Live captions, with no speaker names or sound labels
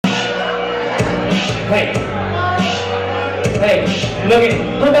Hey, look it,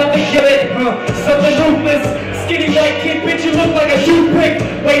 I'm about to give it something ruthless. Skinny white kid, bitch, you look like a toothpick.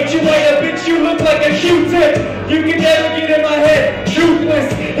 Wait, you ain't a bitch, you look like a Q-tip. You can never get in my head, toothless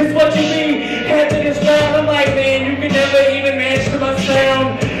is what you mean. Head to this round, I'm like, man, you can never even match to my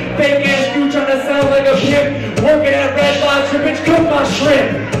sound. Fake ass you trying to sound like a pimp. Working at Red Lobster, bitch, cook my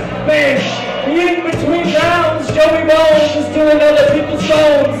shrimp. Man, in between rounds, Joey Bonez is stealing other people's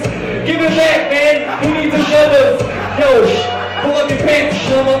phones. Give it back, man, he needs his numbers. Yo, pull up your pants,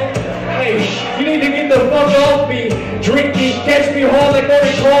 plumber. Hey, you need to get the fuck off me. Drink me, catch me hard like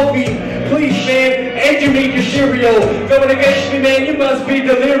morning coffee. Please, man, and you need your cereal. Going against me, man, you must be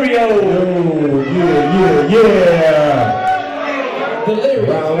Delirio. Oh, yeah. Delirious.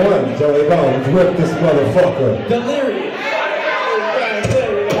 Round one, Joey Bonez, whip this motherfucker. Delirious.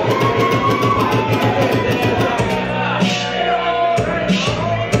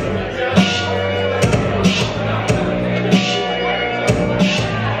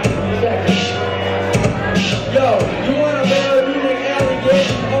 Yo, you wanna battle you like Elliot?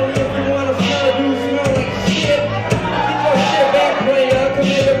 Only if you wanna smell you smell like shit. Get your shit back, player. Come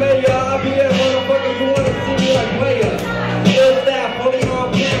here to mayor. I'll be that motherfucker you wanna see me like player. Real style, fully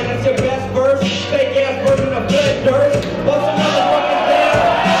on plan. That's your best verse. Fake ass version of Fred Durst. Bust a motherfucking down.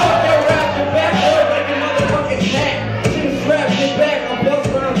 Fuck your rap, your back boy like your motherfucking hat. Shit strap your back. I'm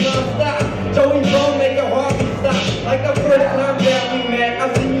bust rounds non-stop. Joey Bonez make your heartbeat stop. Like the first time that we met, I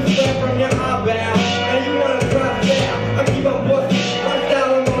see you slap from your eyebrow. And you wanna try style. I keep on busting. My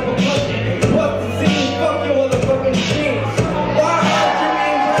style on overcussion. Bust the scene, fuck your motherfucking jeans. Why aren't you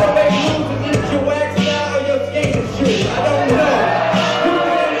in trying to make moves? Is it your wax style or your skater shoes? I don't know. You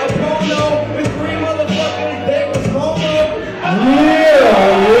in a porno with three motherfuckers that was homo?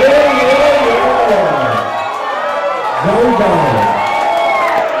 Joey Bonez.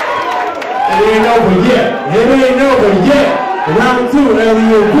 It ain't over yet. It ain't over yet. Round two,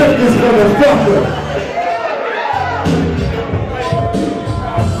 Elliot, whip this motherfucker.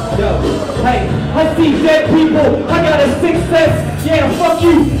 Hey, I see dead people, I got a sixth sense. Yeah, fuck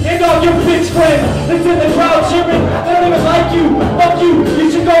you, and all your bitch friends. It's in the crowd cheering, they don't even like you. Fuck you, you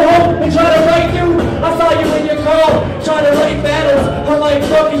should go home and try to write you. I saw you in your car, trying to write battles. I'm like,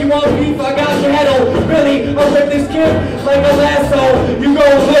 fuck it, you want beef, I got your head. Really, I'll rip this kid like a lasso. You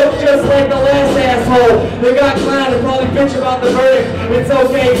gon' look just like the last asshole. They got clown and probably bitch about the verdict. It's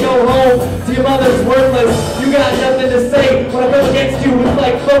okay, go home, to your mother's worthless. You got nothing to say when I go against you. It's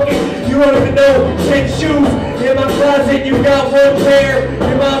like, fuck it, you don't even know 10 shoes. In my closet, you got one pair.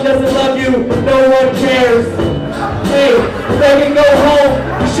 Your mom doesn't love you, no one cares. Hey, fucking go home.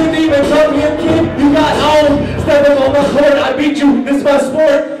 You shouldn't even come here, kid. You got owned. Stepping on my court, I beat you. This is my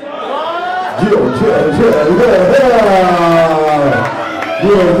sport.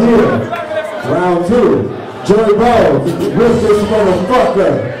 Yeah. Round two, Joey Bonez, whip this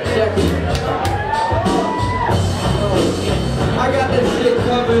motherfucker. I got this shit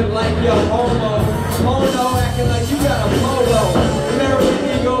covered like your homo. Mono acting like you got a polo. American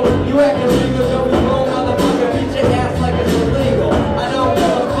Eagle, you acting legal, Joey Bonez, motherfucker, beat your ass like it's illegal. I don't give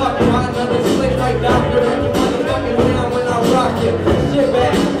a fuck, my another slick like doctor, and you motherfucking down when I rock it. Shit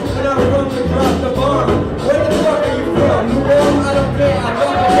back, when I'm from to drop the bomb. Where the fuck are you from? New York? I don't care, I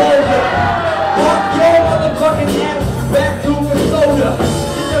fucking hold it. Walk your motherfucking ass back to a soda.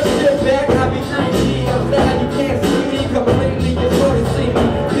 Get your shit back, I be 3G, I'm sad, you can't see me completely, you sort of see me.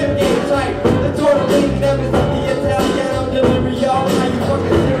 Hip game tight, the tortellini never see the Italiano Delirio. Now you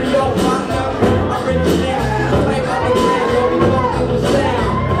fucking cereal, partner. I'm rich now, type out the grand, yo, we going to the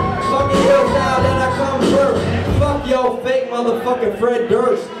sound. Fucking your style that I come first. Fuck yo, fake motherfucking Fred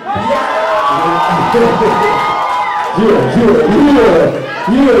Durst. Yeah.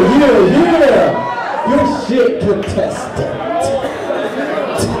 Your shit contestant.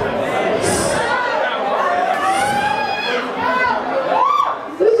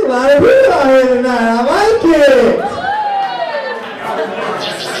 There's a lot of people out here tonight. I like it.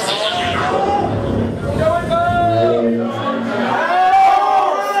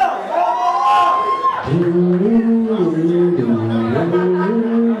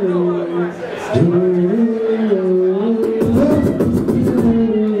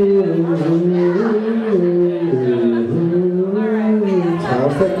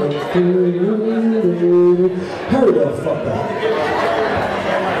 Hurry the fuck up.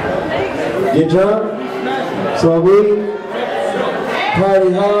 Get drunk, smoke weed, party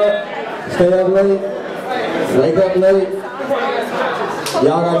hard, stay up late, wake up late.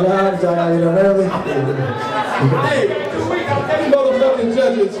 Y'all got jobs, y'all gotta get up early. Hey, these motherfucking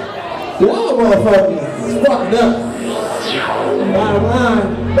judges. Y'all motherfuckers fucked up. Bottom line.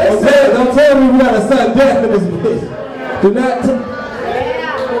 Don't tell tell me we got a sudden death in this bitch. Do not tell me.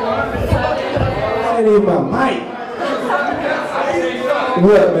 That ain't my mic.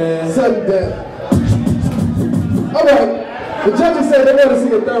 What, man? Sudden death. All right. The judges said they want to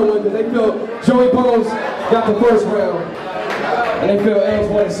see a third one because they feel Joey Bonez got the first round. And they feel Ames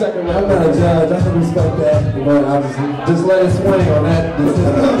won the second round. I'm not a judge. I can respect that. But I just let it swing on that.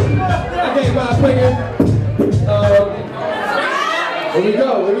 I gave my opinion. Here we go.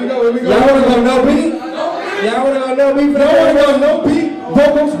 Y'all wanna go no beat? Y'all wanna go no beat? Y'all wanna go no beat?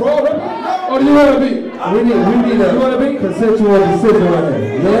 Vocals, raw rap? Or do you wanna beat? We need a consensual decision right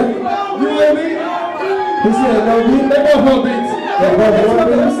here. Yeah? You wanna beat? He said no beat? They both want beats. They both want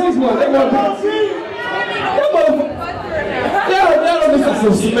beats? They want beats. That motherfucker. Y'all don't listen to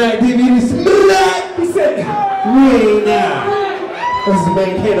some smack DVD. Smack! He said, we ain't now. This is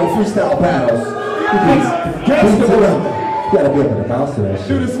Mankato Freestyle battles. Gangsta boy. You gotta be able to bounce to that shit.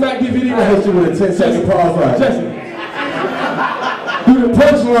 Do the smack DVD. I hit you with a 10-second pause right. Jesse. Do the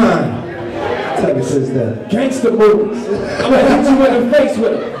punchline. Tell me since then. Gangsta moves. I'm gonna hit you in the face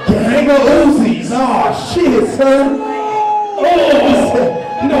with it. Gang of Uzis. Oh shit, son. Oh,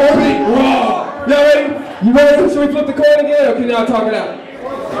 no beat. Raw. Y'all ready? You ready? Should we flip the coin again, or can y'all talk it out?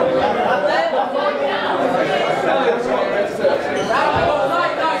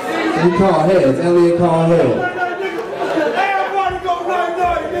 He called heads. Elliot called heads. Everybody go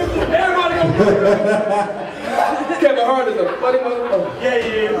night, nigga. Everybody go. Kevin Hart is a funny motherfucker. Yeah.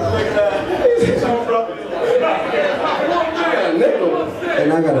 He's so bro. And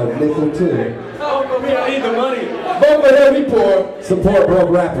I got a nickel too. I need the money. Both of them be poor. Support broke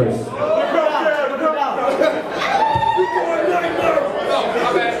rappers.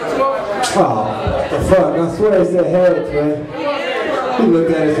 Oh, the fuck. I swear he said heads, man. He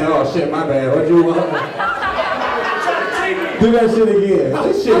looked at it and said, oh shit, my bad. What you want? Do that shit again.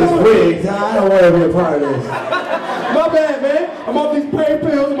 This shit is rigged. I don't want to be a part of this. My bad, man. I'm off these pain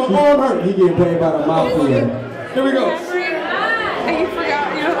pills and my arm hurt. He getting paid by the mafia. Here we go. You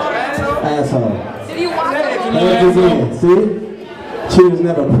forgot, you know. Asshole. Did you watch Thank you again. See? She was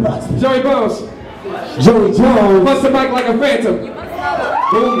never prosperous. Joey Bonez. Joey Jones. Bust the mic like a phantom.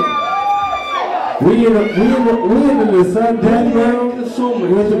 We in the sudden death round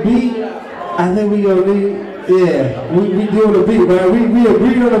with the beat. I think we gonna need, yeah, we deal with the beat, right? We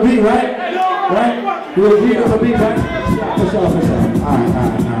agreed on the beat, right? Right? We agreed on the beat, right? Push off.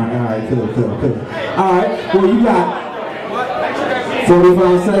 Alright, cool. Alright, well you got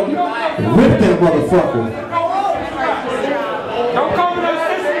 45 seconds. Rip that motherfucker. Don't call me no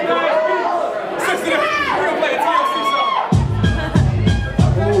sissy, guys. Sissy, we're gonna play a TLC song.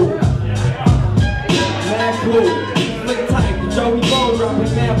 Mad cool, slick tight, the Joey Bonez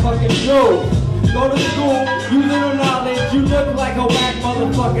dropping mad fucking jewels. Go to school, using no knowledge, you look like a whack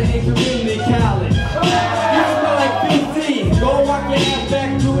motherfucker in community college. You smell like PC, go walk your ass back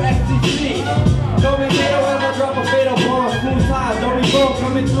to FCC. Don't be Mankato when I drop a fatal bomb, smooth ties, Joey Bonez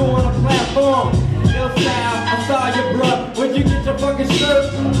coming through on a platform. Ill style, I saw you bruh, where'd you get your fucking shirt?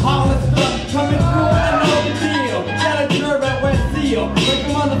 All this stuff, coming through, I know the deal. Got a nerve at West Seal, make a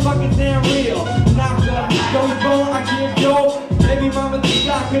motherfucking damn real. Knocker, Joey Bonez, I give yo. Baby mama the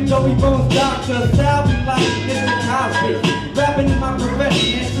shocker, Joey Bonez doctor. Style be like Mr. Cosby. Rapping is my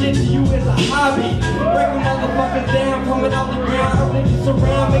profession, and shit to you is a hobby. Break a motherfucker down, coming out the ground. Up niggas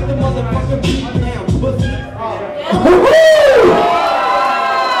around, make the motherfucker beat down. Pussy.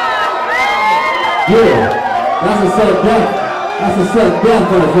 Yeah, that's a sudden death. That's a sudden death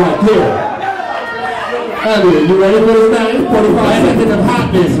verse right there. Elliot, you ready for this thing? 45 seconds of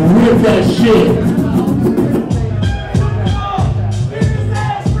hotness. Rip that shit.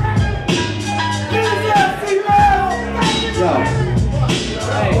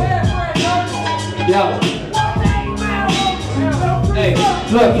 Yo. Hey,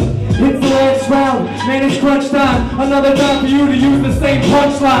 look, it's the last round, man, it's crunch time. Another time for you to use the same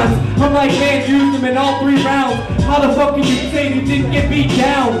punchlines. I'm like, man, use them in all 3 rounds. How the fuck can you say you didn't get beat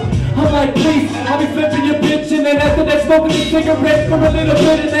down? I'm like, please, I'll be flipping your bitch, and then after that smoking a cigarette for a little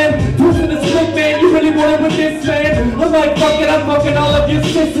bit, and then twisting the split, man, you really want it with this, man? I'm like, fuck it, I'm fucking all of your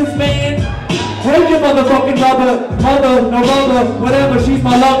sisters, man. Hey, your motherfucking mother, no mother, whatever, she's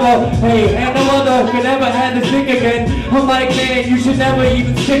my lover. Hey, and no other could ever have this dick again. I'm like, man, you should never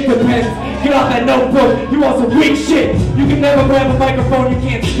even stick to pens. Get off that notebook, you want some weak shit. You can never grab a microphone, you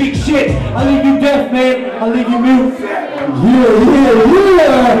can't speak shit. I'll leave you deaf, man, I'll leave you mute.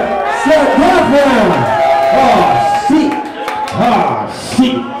 Yeah. Set that down. Oh, shit.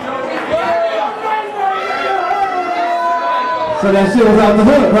 So that shit was off the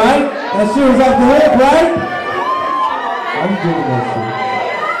hook, right? That shit was off the hook, right? I'm doing that shit.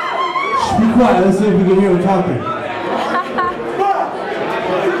 Be quiet. Let's see if we can hear him talking.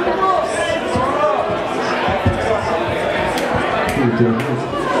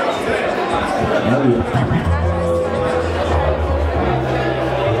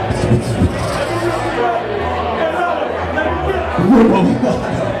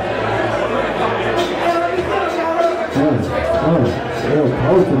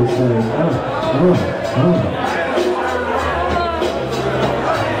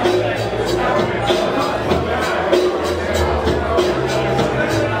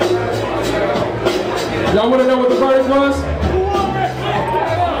 Y'all want to know what the verdict was?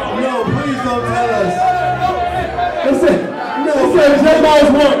 No, please don't tell us. Listen, no. It said J-Balls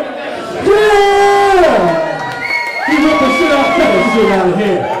won. Yeah! He ripped the shit out of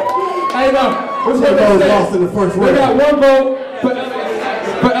here. Hey, no. What's what they lost in the first round. We got 1 vote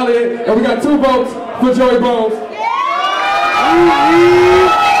for Elliot, and we got 2 votes for Joey Bonez.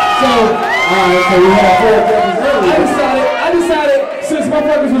 So, alright, so we had 4 judges earlier. I decided, since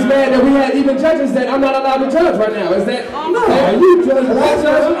motherfuckers was mad that we had even judges, that I'm not allowed to judge right now. Is that? No, you judge.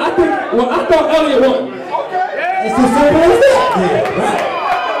 I think. Well, I thought Elliot won. It's as simple as that.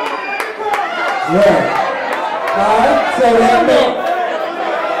 Yeah. Alright, so that meant.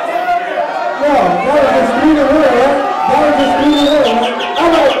 No, that was just 3-1, right? That was just 3-1, right?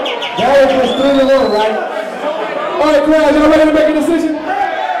 Alright. That was just 3-1, right? Alright, crowd, y'all ready to make a decision?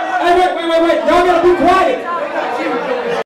 Hey, wait. Y'all gotta be quiet.